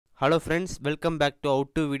Hello friends, welcome back to How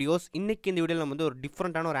to Videos. இன்னைக்கு இந்த வீடியோல நம்ம வந்து ஒரு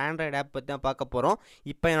டிஃபரண்டான ஒரு Android app பத்தி தான் பார்க்க போறோம்.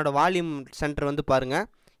 இப்போ என்னோட வால்யூம் சென்டர் வந்து பாருங்க.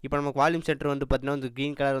 இப்போ நமக்கு வால்யூம் சென்டர் வந்து பார்த்தீங்கன்னா வந்து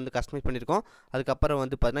green கலர் வந்து கஸ்டமைஸ் பண்ணியிருக்கோம். அதுக்கப்புறம்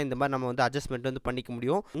வந்து பார்த்தீங்கன்னா இந்த மாதிரி நம்ம வந்து அட்ஜஸ்ட்மெண்ட் வந்து பண்ணிக்க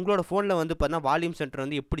முடியும். உங்களோட ஃபோனில் வந்து பார்த்தீங்கன்னா வால்யூம் சென்டர்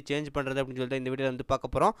வந்து எப்படி சேஞ்ச் பண்ணுறது அப்படின்னு சொல்லிட்டு இந்த வீடியோவில் வந்து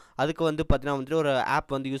பார்க்க போகிறோம். அதுக்கு வந்து பார்த்தீங்கன்னா வந்துட்டு ஒரு ஆப்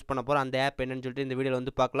வந்து யூஸ் பண்ண போகிறோம். அந்த ஆப் என்னன்னு சொல்லிட்டு இந்த வீடியோவில்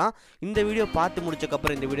வந்து பார்க்கலாம். இந்த வீடியோ பார்த்து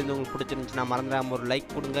முடிச்சக்கப்புறம் இந்த வீடியோ வந்து உங்களுக்கு பிடிச்சிருந்துச்சுன்னா மறந்துடாம ஒரு லைக்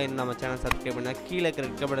கொடுங்க. இன்னும் நம்ம சேனல் சப்ஸ்கிரைப் பண்ணால் கீழே இருக்கிற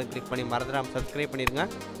ரெட் பட்டன் கிளிக் பண்ணி மறந்துடாம சப்ஸ்கிரைப் பண்ணிடுங்க.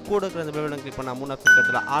 கூட இருக்கிற அந்த பெல் பட்டன் கிளிக் பண்ணால் 3 ஆப்ஷன்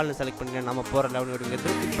கட்டத்தில் ஆல்னு செலக்ட் பண்ணி நம்ம போகிற லெவல் வீடியோ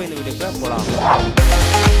இப்போ இந்த வீடியோக்கு போகலாம்.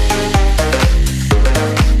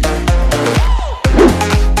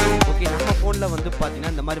 ஓகே, நம்ம ஃபோனில் வந்து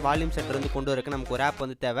பார்த்தீங்கன்னா இந்த மாதிரி வால்யூம் சென்டர் வந்து கொண்டு வரக்கு நமக்கு ஒரு ஆப்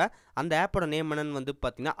வந்து தேவை. அந்த ஆப்போட நேம் என்னன்னு வந்து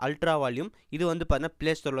பார்த்தீங்கன்னா அல்ட்ரா வால்யூம். இது வந்து பார்த்தீங்கன்னா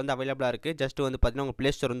ப்ளே ஸ்டோரில் வந்து அவைலபிளாக இருக்குது. ஜஸ்ட் வந்து பார்த்தீங்கன்னா உங்கள்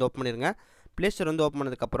ப்ளே ஸ்டோர் வந்து ஓப்பன் பண்ணிடுங்க. ப்ளே ஸ்டோர் வந்து ஓப்பன்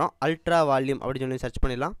பண்ணதுக்கப்புறம் அல்ட்ரா வால்யூம் அப்படின்னு சொல்லி சர்ச்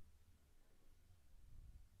பண்ணிடலாம்.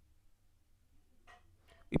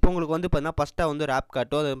 இப்போ உங்களுக்கு வந்து பார்த்தீங்கன்னா ஃபஸ்ட்டாக வந்து ஒரு ஆப்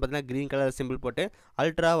காட்டும். அது பார்த்தீங்கன்னா க்ரீன் கலர் சிம்பிள் போட்டு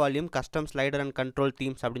ultra volume custom slider and control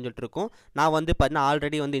themes அப்படின்னு சொல்லிட்டு இருக்கும். நான் வந்து பார்த்தீங்கன்னா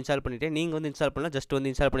ஆல்ரெடி வந்து இன்ஸ்டால் பண்ணிவிட்டேன். நீங்கள் வந்து இன்ஸ்டால் பண்ணலாம், ஜஸ்ட் வந்து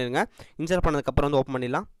இன்ஸ்டால் பண்ணிடுங்க. இன்ஸ்டால் பண்ணதுக்கப்புறம் வந்து ஓப்பன்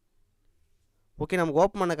பண்ணிடலாம். ஓகே, நமக்கு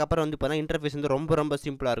ஓப்பன் பண்ணதுக்கப்புறம் வந்து பார்த்தீங்கன்னா இன்டர்ஃபேஸ் வந்து ரொம்ப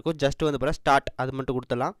சிம்பிளாக இருக்கும். ஜஸ்ட் வந்து பார்த்தீங்கன்னா ஸ்டார்ட் அது மட்டும்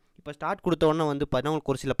கொடுத்துடலாம். இப்போ ஸ்டார்ட் கொடுத்த உடனே வந்து பார்த்தீங்கன்னா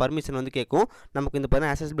உங்களுக்கு ஒரு சில பர்மிஷன் வந்து கேட்கும். நமக்கு இந்த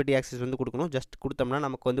பார்த்தீங்கன்னா அக்சஸிபிலிட்டி ஆக்சஸ் வந்து கொடுக்கணும். ஜஸ்ட் கொடுத்தோம்னா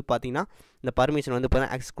நமக்கு வந்து பார்த்தீங்கன்னா இந்த பர்மிஷன் வந்து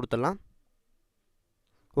பார்த்தீங்கன்னா ஆக்சஸ் கொடுத்துடலாம்.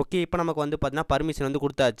 ஓகே, இப்போ நமக்கு வந்து பார்த்தீங்கன்னா பர்மிஷன் வந்து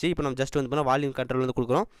கொடுத்தாச்சு. இப்போ நம்ம ஜஸ்ட் வந்து பார்த்தீங்கன்னா வால்யூம் கண்ட்ரோல் வந்து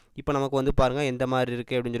கொடுக்குறோம். இப்போ நமக்கு வந்து பாருங்கள் எந்த மாதிரி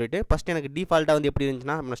இருக்குது அப்படின்னு சொல்லிட்டு. ஃபஸ்ட்டு எனக்கு டிஃபால்ட்டாக வந்து எப்படி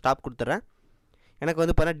இருந்துச்சுன்னா நம்ம ஸ்டாப் கொடுத்துட்றேன். எனக்கு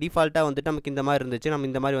வந்து பார்த்தீங்கன்னா டிஃபால்ட்டாக வந்துட்டு நமக்கு இந்த மாதிரி இருந்துச்சு. நம்ம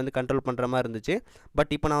இந்த மாதிரி வந்து கண்ட்ரோல் பண்ணுற மாதிரி இருந்துச்சு.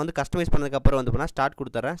 பட் இப்போ நான் வந்து கஸ்டமைஸ் பண்ணதுக்கப்புறம் வந்து பார்த்தீங்கன்னா ஸ்டார்ட்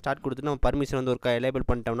கொடுத்துட்றேன். ஸ்டார்ட் கொடுத்துட்டு நம்ம பர்மிஷன் வந்து ஒரு எனேபிள்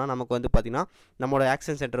பண்ணிட்டோம்னா நமக்கு வந்து பார்த்தீங்கன்னா நம்மளோட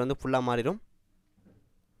ஆக்ஷன் சென்டர் வந்து ஃபுல்லாக மாறிடும்.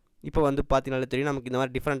 இப்போ வந்து பார்த்தீங்கன்னா தெரியும் நமக்கு இந்த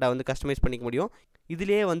மாதிரி டிஃப்ரெண்ட்டாக வந்து கஸ்டமைஸ் பண்ணிக்க முடியும்.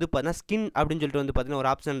 இதிலேயே வந்து பார்த்தீங்கன்னா ஸ்கின் அப்படின்னு சொல்லிட்டு வந்து பார்த்தீங்கன்னா ஒரு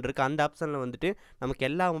ஆப்ஷன் இருக்குது. அந்த ஆப்ஷனில் வந்துட்டு நமக்கு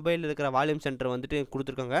எல்லா மொபைலில் இருக்கிற வால்யூம் சென்டர் வந்துட்டு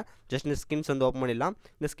கொடுத்துருக்காங்க. ஜஸ்ட் இந்த ஸ்கின்ஸ் வந்து ஓப்பன் பண்ணிடலாம்.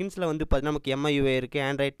 இந்த ஸ்கின்ஸில் வந்து பார்த்தீங்கன்னா நமக்கு MIUI இருக்குது,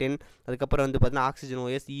 Android 10, அதுக்கப்புறம் வந்து பார்த்தீங்கன்னா ஆக்சிஜன்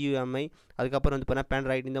OS, EUMI, அதுக்கப்புறம் வந்து பார்த்தீங்கன்னா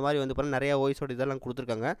Penrite, இந்த மாதிரி வந்து பார்த்தீங்கன்னா நிறையா ஓஎஸோட இதெல்லாம்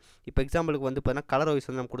கொடுத்துருக்காங்க. இப்போ எக்ஸாம்பிளுக்கு வந்து பார்த்தீங்கன்னா கலர் OS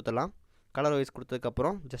வந்து நம்ம கொடுத்துடலாம். கலர் OS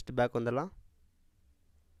கொடுத்ததுக்கப்புறம் ஜஸ்ட் பேக் வந்துடலாம்.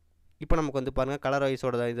 இப்போ நமக்கு வந்து பாருங்கள் கலர்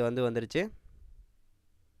OSோட இது வந்து வந்துருச்சு.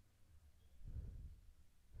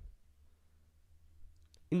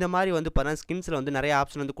 இந்த மாதிரி வந்து பார்த்தீங்கன்னா ஸ்கின்ஸில் வந்து நிறைய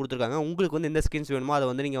ஆப்ஷன் வந்து கொடுத்துருக்காங்க. உங்களுக்கு வந்து எந்த ஸ்கின்ஸ் வேணுமோ அதை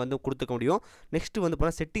வந்து நீங்கள் வந்து கொடுத்துக்க முடியும். நெக்ஸ்ட்டு வந்து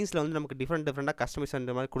பார்த்தீங்கன்னா செட்டிங்ஸில் வந்து நமக்கு டிஃப்ரெண்ட்டாக கஸ்டமைஸ்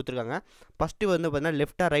பண்ணுற மாதிரி கொடுத்துருக்காங்க. ஃபஸ்ட்டு வந்து பார்த்தீங்கன்னா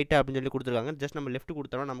லெஃப்ட்டாக ரைட்டா அப்படின்னு சொல்லி கொடுத்துருக்காங்க. ஜஸ்ட் நம்ம லெஃப்ட்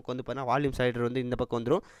கொடுத்தோம்னா நமக்கு வந்து பார்த்தீங்கன்னா வால்யூம் ஸ்லைடர் வந்து இந்த பக்கம்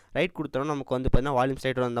வந்துடும். ரைட் கொடுத்தோம்னா நமக்கு வந்து பார்த்தீங்கன்னா வால்யூம்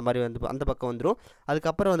ஸ்லைடர் அந்த மாதிரி வந்து அந்த பக்கம் வந்துடும்.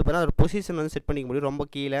 அதுக்கப்புறம் வந்து பார்த்தீங்கன்னா ஒரு பொசிஷன் வந்து செட் பண்ணிக்க முடியும். ரொம்ப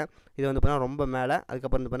கீழே, இது வந்து பார்த்தீங்கன்னா ரொம்ப மேலே,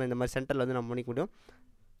 அதுக்கப்புறம் வந்து பார்த்தீங்கன்னா இந்த மாதிரி சென்டரில் வந்து நம்ம பண்ணிக்க முடியும்.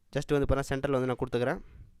 ஜஸ்ட் வந்து பார்த்தீங்கன்னா சென்டரில் வந்து நான் கொடுத்துக்கிறேன்.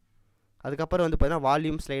 அதுக்கப்புறம் வந்து பார்த்தீங்கன்னா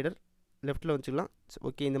வால்யூம் ஸ்லைடர் லெஃப்ட்டில் வச்சுக்கலாம்.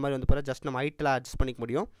 ஓகே, இந்த மாதிரி வந்து பார்த்தா ஜஸ்ட் நம்ம ஹைட்டில் அட்ஜஸ்ட் பண்ணிக்க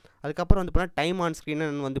முடியும். அதுக்கப்புறம் வந்து பார்த்தீங்கன்னா டைம் ஆன் ஸ்க்ரீன்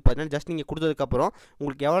வந்து பார்த்தீங்கன்னா ஜஸ்ட் நீங்கள் கொடுத்ததுக்கப்புறம்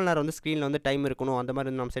உங்களுக்கு எவ்வளோ நேரம் வந்து ஸ்க்ரீனில் வந்து டைம் இருக்கணும் அந்த மாதிரி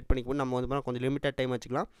வந்து நம்ம செட் பண்ணிக்க முடியும். நம்ம வந்து பார்த்தீங்கன்னா கொஞ்சம் லிமிட்டட் டைம்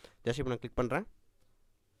வச்சுக்கலாம். ஜஸ்ட் இப்போ நான் கிளிக் பண்ணுறேன்.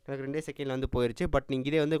 எனக்கு 2 செகண்டில் வந்து போயிடுச்சு. பட்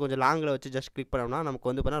நீங்கள் இதே வந்து கொஞ்சம் லாங்கில் வச்சு ஜஸ்ட் கிளிக் பண்ணோம்னா நமக்கு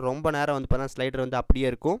வந்து பார்த்தீங்கன்னா ரொம்ப நேரம் வந்து பார்த்தீங்கன்னா ஸ்லைடர் வந்து அப்படியே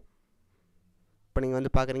இருக்கும். இப்போ நீங்கள்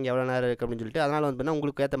வந்து பார்க்குறீங்க எவ்வளோ நேரம் இருக்குது அப்படின்னு சொல்லிட்டு. அதனால் வந்து பார்த்தீங்கன்னா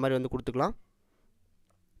உங்களுக்கு ஏற்ற மாதிரி வந்து கொடுத்துக்கலாம்.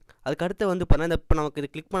 அதுக்கடுத்து வந்து பார்த்தீங்கன்னா இப்போ நமக்கு இது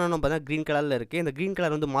கிளிக் பண்ணணும் பார்த்தீங்கன்னா க்ரீன் கலரில் இருக்குது. இந்த க்ரீன்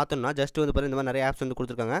கலர் வந்து மாற்றணும்னா ஜஸ்ட் வந்து பார்த்தீங்கன்னா இந்த மாதிரி நிறைய ஆப்ஸ் வந்து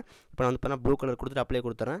கொடுத்துருக்காங்க. இப்போ நான் வந்து பார்த்தீங்கன்னா ப்ளூ கலர் கொடுத்துட்டு அப்ளை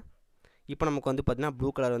கொடுத்துறேன். இப்போ நமக்கு வந்து பார்த்தீங்கன்னா ப்ளூ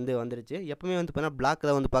கலர் வந்து வந்துருச்சு. எப்பவுமே வந்து பார்த்தீங்கன்னா பிளாக்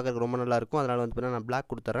தான் வந்து பார்க்குறதுக்கு ரொம்ப நல்லாயிருக்கும். அதனால் வந்து பார்த்தீங்கன்னா நான் பிளாக்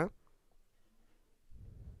கொடுத்துறேன்.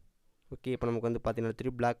 ஓகே, இப்போ நமக்கு வந்து பார்த்தீங்கன்னா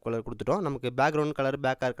திருப்பி பிளாக் கலர் கொடுத்துட்டோம். நமக்கு பேக்ரவுண்ட் கலர்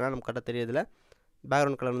பேக்காக இருக்கலாம் நமக்கு கரெக்டாக தெரியுதில்ல.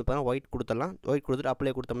 பேக்ரவுண்ட் கலர் வந்து பார்த்தீங்கன்னா ஒயிட் கொடுத்துடலாம். ஒயிட் கொடுத்துட்டு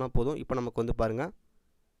அப்ளை கொடுத்தோம்னா போதும். இப்போ நமக்கு வந்து பாருங்கள்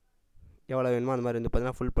எவ்வளோ வேணுமோ அந்த மாதிரி வந்து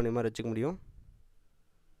பார்த்தீங்கன்னா ஃபுல் பண்ணி மாதிரி வச்சுக்க முடியும்.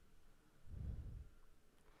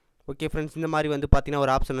 ஓகே ஃப்ரெண்ட்ஸ், இந்த மாதிரி வந்து பார்த்தீங்கன்னா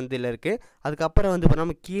ஒரு ஆப்ஷன் வந்து இதில் இருக்குது. அதுக்கப்புறம் வந்து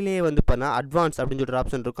நம்ம கீழே வந்து பார்த்தீங்கன்னா அட்வான்ஸ் அப்படின்னு சொல்லிட்டு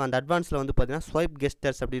ஆப்ஷன் இருக்கும். அந்த அட்வான்ஸில் வந்து பார்த்தீங்கன்னா ஸ்வைப்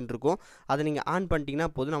கெஸ்டர்ஸ் அப்படின்னு இருக்கும். அதை நீங்கள் ஆன் பண்ணிட்டீங்கன்னா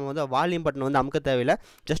போதும். நம்ம வந்து வால்யூம் பட்டன் வந்து அமுக்க தேவையில்லை.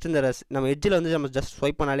 ஜஸ்ட் இந்த நம்ம எட்ஜில் வந்து நம்ம ஜஸ்ட்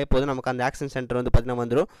ஸ்வைப் பண்ணாலே போதும். நமக்கு அந்த ஆக்ஷன் சென்டர் வந்து பார்த்தீங்கன்னா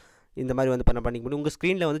வந்துடும். இந்த மாதிரி வந்து பண்ணிக்க முடியும். உங்கள்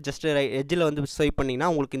ஸ்க்ரீனில் வந்து ஜஸ்ட் எட்ஜில் வந்து ஸ்வைப் பண்ணிங்கன்னா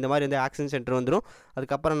உங்களுக்கு இந்த மாதிரி வந்து ஆக்ஷன் சென்டர் வந்துடும்.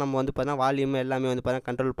 அதுக்கப்புறம் நம்ம வந்து பார்த்தீங்கன்னா வால்யூம் எல்லாமே வந்து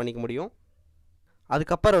பார்த்தீங்கன்னா கண்ட்ரோல் பண்ணிக்க முடியும்.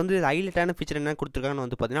 அதுக்கப்புறம் வந்து ஹைலைட்டான ஃபீச்சர் என்ன கொடுத்துருக்காங்கன்னு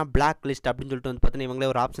வந்து பார்த்தீங்கன்னா பிளாக் லிஸ்ட் அப்படின்னு சொல்லிட்டு வந்து பார்த்தீங்கன்னா இவங்களே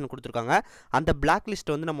ஒரு ஆப்ஷன் கொடுத்துருக்காங்க. அந்த பிளாக்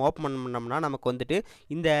லிஸ்ட் வந்து நம்ம ஓப்பன் பண்ணோம்னா நமக்கு வந்துட்டு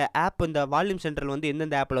இந்த ஆப் இந்த வால்யூம் சென்டரில் வந்து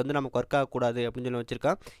எந்தெந்த ஆப்பில் வந்து நமக்கு ஒர்க் ஆகக்கூடாது அப்படின்னு சொல்லி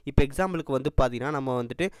வச்சுருக்கோம். இப்போ எக்ஸாம்பிளுக்கு வந்து பார்த்தீங்கன்னா நம்ம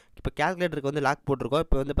வந்துட்டு இப்போ கேல்குலேட்டருக்கு வந்து லாக் போட்டிருக்கோம்.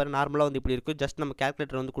 இப்போ வந்து பார்த்தீங்கன்னா நார்மலாக வந்து இப்படி இருக்கும். ஜஸ்ட் நம்ம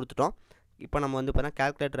கேல்குலேட்டர் வந்து கொடுத்துட்டோம். இப்போ நம்ம வந்து பார்த்தீங்கன்னா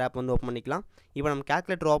கேல்குலேட்டர் ஆப் வந்து ஓப்பன் பண்ணிக்கலாம். இப்போ நம்ம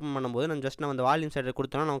கேல்குலேட்டர் ஓப்பன் பண்ணும்போது நம்ம ஜஸ்ட் நம்ம அந்த வால்யூம் சென்டர்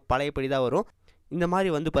கொடுத்தோம்னா நமக்கு பழையபடி தான் வரும். இந்த மாதிரி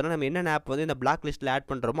வந்து பார்த்தீங்கன்னா நம்ம என்னென்ன ஆப் வந்து இந்த பிளாக் லிஸ்ட்டில் ஆட்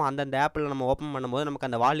பண்ணுறோமோ அந்த ஆப்பில் நம்ம ஓப்பன் பண்ணும்போது நமக்கு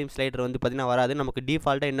அந்த வால்யூம் ஸ்லைடர் வந்து பார்த்திங்கன்னா வராது. நமக்கு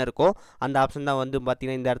டிஃபால்ட்டாக என்ன இருக்கோ அந்த ஆப்ஷன் தான் வந்து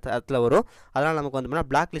பார்த்திங்கன்னா இந்த இடத்துல வரும். அதனால் நமக்கு வந்து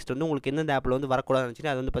பிளாக் லிஸ்ட் வந்து உங்களுக்கு எந்தெந்த ஆப்பில் வந்து வரக்கூடாதுன்னு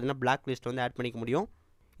நினச்சிட்டு அது வந்து பார்த்திங்கன்னா பிளாக் லிஸ்ட் வந்து ஆட் பண்ணிக்க முடியும்.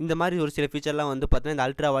 இந்த மாதிரி ஒரு சில ஃபீச்சர்லாம் வந்து பார்த்தீங்கன்னா இந்த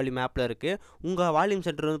அல்ட்ரா வால்யூம் ஆப்பில் இருக்குது. உங்கள் வால்யூம்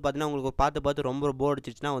சென்டர் வந்து பார்த்தீங்கன்னா உங்களுக்கு பார்த்து ரொம்ப போர்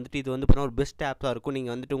அடிச்சிச்சுன்னா வந்துட்டு இது வந்து பார்த்தீங்கன்னா ஒரு பெஸ்ட் ஆப்பாக இருக்கும்.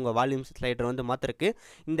 நீங்கள் வந்துட்டு உங்கள் வால்யூம் ஸ்லைடர் வந்து மாற்றுறக்கு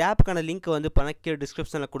இந்த ஆப்புக்கான லிங்க் வந்து கீழே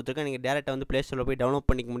டிஸ்கிரிப்ஷனில் கொடுத்துருக்கேன். நீங்கள் டேரெக்டாக வந்து ப்ளே ஸ்டோரில் போய் டவுன்லோட்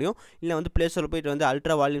பண்ணிக்க முடியும். இல்லை வந்து ப்ளே ஸ்டோரில் போய்ட்டு வந்து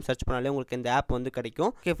அல்ட்ரா வால்யூம் சர்ச் பண்ணாலே உங்களுக்கு இந்த ஆப் வந்து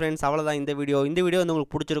கிடைக்கும். ஓகே ஃப்ரெண்ட்ஸ், அவ்வளோதான் இந்த வீடியோ வந்து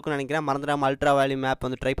உங்களுக்கு பிடிச்சிருக்குன்னு நினைக்கிறேன். மறந்துடாமல் அல்ட்ரா வால்யூம் ஆப்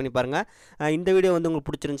வந்து ட்ரை பண்ணி பாருங்கள். இந்த வீடியோ வந்து உங்களுக்கு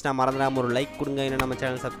பிடிச்சிருந்துச்சுன்னா மறந்துடாமல் ஒரு லைக் கொடுங்க. இன்னும் நம்ம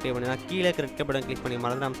சேனல் சப்ஸ்கிரைப் பண்ணுங்க. கீழே ரெட் பட்டன் கிளிக் பண்ணி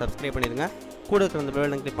மறந்துடாமல் சப்ஸ்கிரைப் பண்ணிடுங்க. கூட இருக்கிற அந்த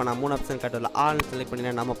பெல் கிளிக் பண்ணால் 3 ஆப்ஷன் காட்டுறதுல ஆல் செலக்ட்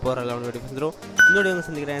பண்ணினா நம்ம போகிற லெவல் நோட்டிஃபிகேஷன் வந்துடும். இன்னொரு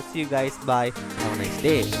சந்திக்கிறேன். See you guys, bye, have a nice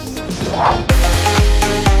day.